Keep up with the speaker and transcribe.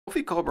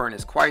Kofi Cockburn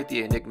is quite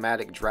the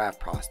enigmatic draft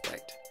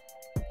prospect.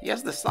 He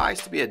has the size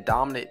to be a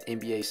dominant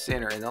NBA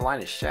center in the line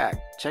of Shaq,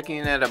 checking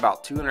in at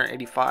about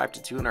 285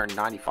 to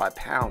 295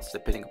 pounds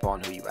depending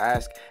upon who you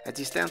ask, as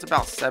he stands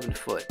about 7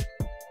 foot.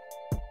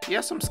 He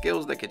has some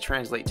skills that could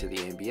translate to the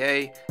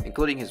NBA,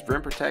 including his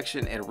rim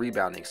protection and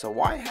rebounding, so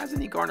why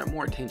hasn't he garnered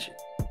more attention?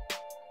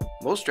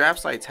 Most draft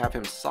sites have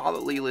him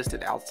solidly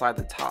listed outside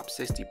the top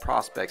 60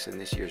 prospects in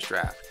this year's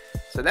draft,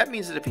 so that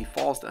means that if he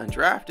falls to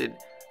undrafted,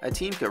 a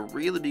team could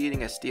really be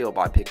getting a steal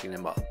by picking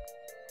him up.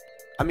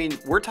 I mean,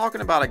 we're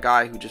talking about a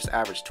guy who just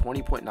averaged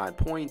 20.9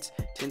 points,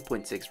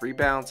 10.6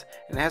 rebounds,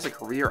 and has a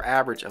career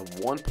average of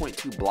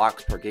 1.2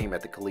 blocks per game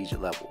at the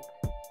collegiate level.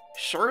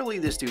 Surely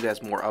this dude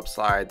has more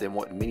upside than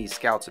what many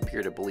scouts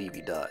appear to believe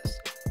he does.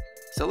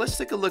 So let's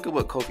take a look at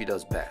what Kofi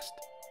does best.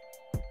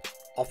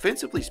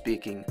 Offensively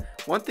speaking,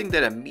 one thing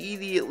that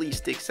immediately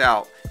sticks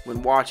out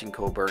when watching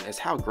Cockburn is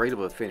how great of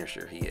a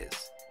finisher he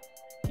is.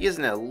 He is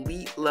an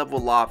elite level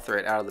lob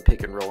threat out of the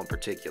pick and roll in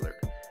particular,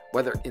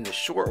 whether in the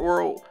short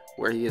world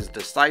where he is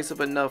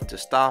decisive enough to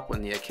stop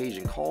when the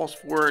occasion calls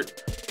for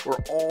it,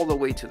 or all the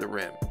way to the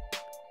rim.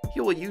 He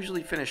will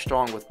usually finish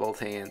strong with both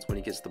hands when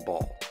he gets the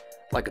ball.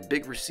 Like a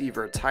big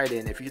receiver or tight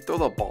end, if you throw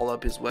the ball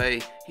up his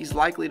way, he's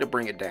likely to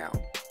bring it down.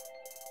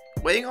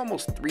 Weighing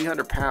almost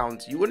 300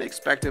 pounds, you wouldn't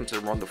expect him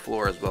to run the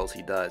floor as well as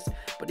he does,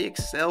 but he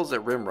excels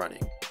at rim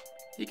running.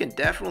 He can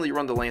definitely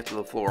run the length of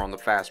the floor on the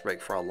fast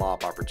break for a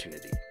lob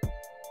opportunity.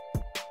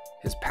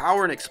 His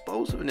power and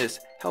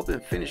explosiveness help him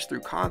finish through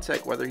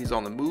contact whether he's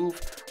on the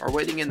move or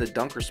waiting in the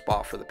dunker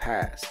spot for the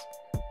pass.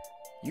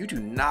 You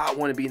do not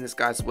want to be in this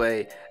guy's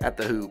way at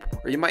the hoop,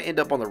 or you might end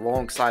up on the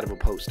wrong side of a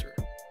poster.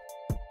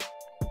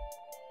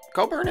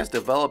 Cockburn has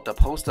developed a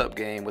post-up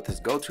game with his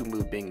go-to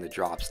move being the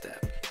drop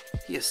step.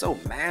 He is so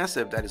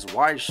massive that his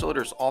wide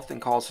shoulders often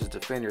cause his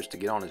defenders to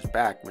get on his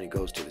back when he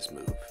goes to this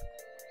move.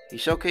 He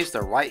showcased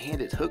a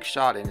right-handed hook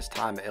shot in his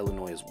time at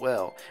Illinois as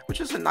well,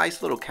 which is a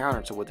nice little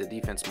counter to what the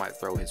defense might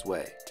throw his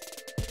way.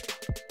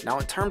 Now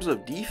in terms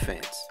of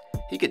defense,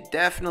 he could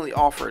definitely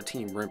offer a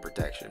team rim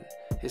protection.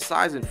 His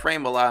size and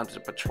frame allow him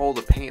to patrol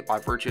the paint by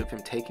virtue of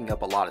him taking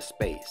up a lot of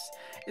space.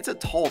 It's a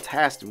tall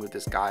task to move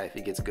this guy if he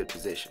gets good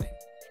positioning.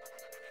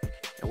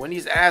 And when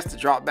he's asked to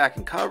drop back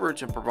in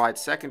coverage and provide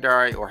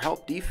secondary or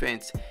help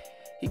defense,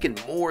 he can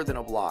more than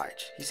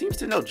oblige. He seems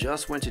to know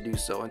just when to do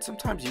so and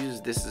sometimes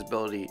uses this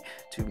ability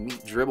to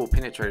meet dribble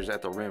penetrators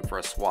at the rim for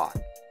a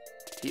swat.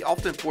 He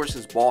often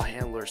forces ball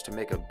handlers to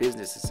make a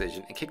business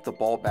decision and kick the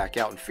ball back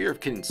out in fear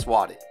of getting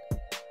swatted.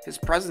 His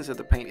presence at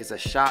the paint is a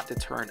shot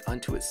deterrent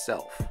unto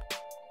itself.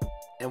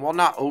 And while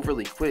not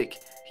overly quick,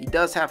 he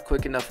does have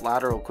quick enough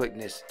lateral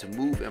quickness to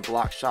move and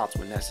block shots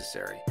when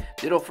necessary.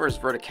 Ditto for his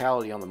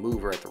verticality on the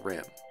move or at the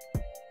rim.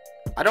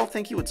 I don't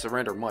think he would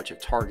surrender much if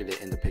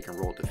targeted in the pick and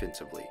roll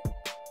defensively.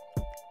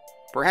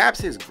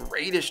 Perhaps his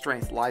greatest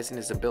strength lies in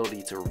his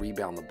ability to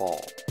rebound the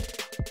ball.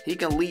 He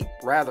can leap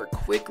rather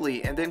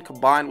quickly, and then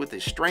combined with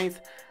his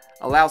strength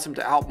allows him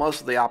to out most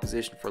of the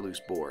opposition for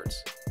loose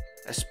boards,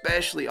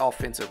 especially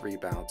offensive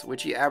rebounds,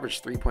 which he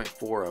averaged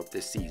 3.4 of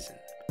this season.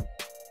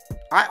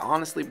 I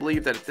honestly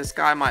believe that if this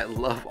guy might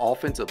love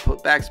offensive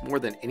putbacks more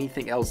than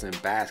anything else in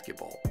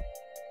basketball.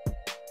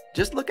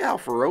 Just look at how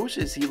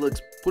ferocious he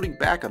looks putting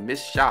back a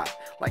missed shot.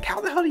 Like,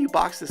 how the hell do you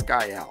box this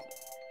guy out?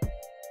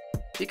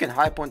 He can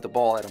high point the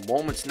ball at a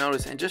moment's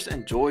notice and just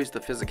enjoys the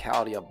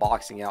physicality of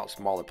boxing out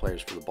smaller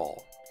players for the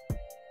ball.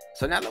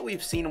 So now that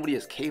we've seen what he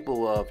is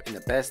capable of in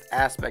the best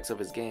aspects of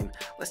his game,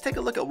 let's take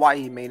a look at why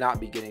he may not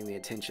be getting the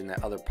attention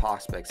that other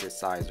prospects his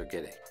size are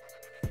getting.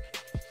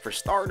 For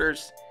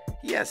starters,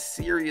 he has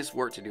serious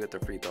work to do at the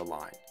free throw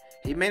line.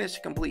 He managed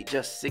to complete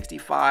just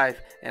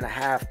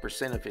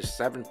 65.5% of his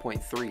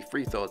 7.3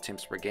 free throw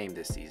attempts per game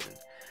this season.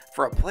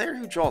 For a player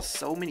who draws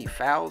so many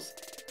fouls,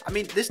 I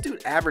mean, this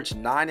dude averaged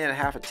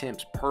 9.5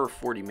 attempts per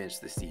 40 minutes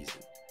this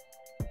season.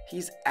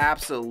 He's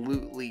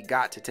absolutely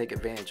got to take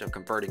advantage of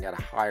converting at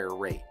a higher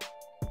rate.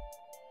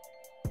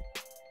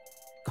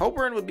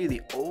 Cockburn would be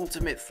the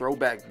ultimate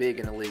throwback big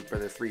in a league where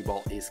the three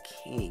ball is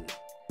king.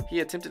 He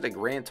attempted a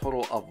grand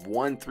total of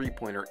 1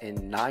 3-pointer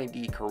in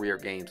 90 career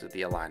games with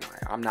the Illini.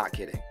 I'm not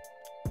kidding.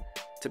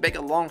 To make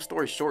a long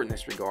story short in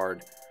this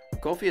regard,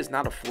 Kofi is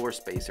not a floor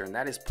spacer, and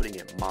that is putting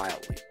it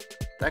mildly.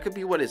 That could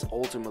be what is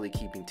ultimately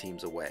keeping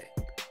teams away.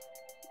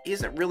 He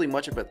isn't really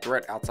much of a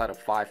threat outside of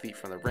 5 feet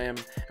from the rim,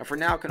 and for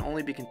now can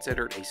only be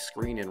considered a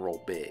screen and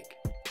roll big.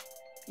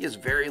 He is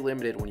very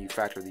limited when you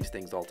factor these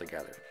things all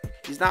together.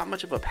 He's not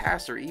much of a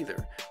passer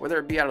either, whether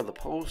it be out of the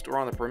post or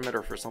on the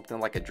perimeter for something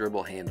like a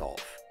dribble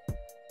handoff.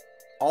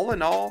 All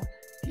in all,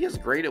 he is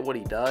great at what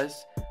he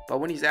does, but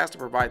when he's asked to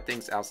provide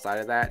things outside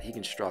of that, he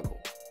can struggle.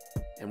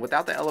 And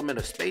without the element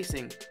of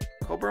spacing,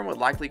 Cockburn would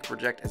likely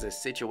project as a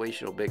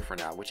situational big for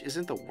now, which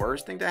isn't the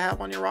worst thing to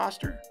have on your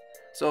roster.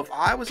 So if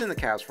I was in the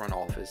Cavs front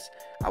office,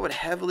 I would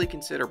heavily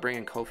consider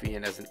bringing Kofi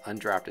in as an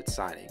undrafted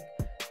signing.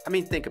 I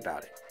mean, think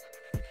about it.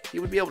 He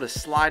would be able to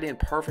slide in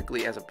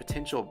perfectly as a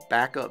potential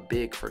backup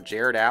big for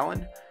Jared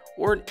Allen,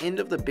 or an end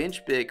of the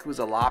bench big who's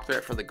a lob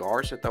threat for the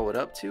guards to throw it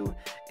up to,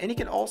 and he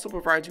can also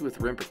provide you with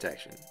rim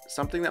protection,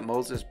 something that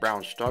Moses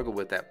Brown struggled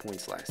with at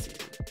points last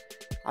season.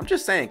 I'm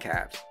just saying,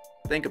 Cavs,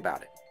 think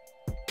about it.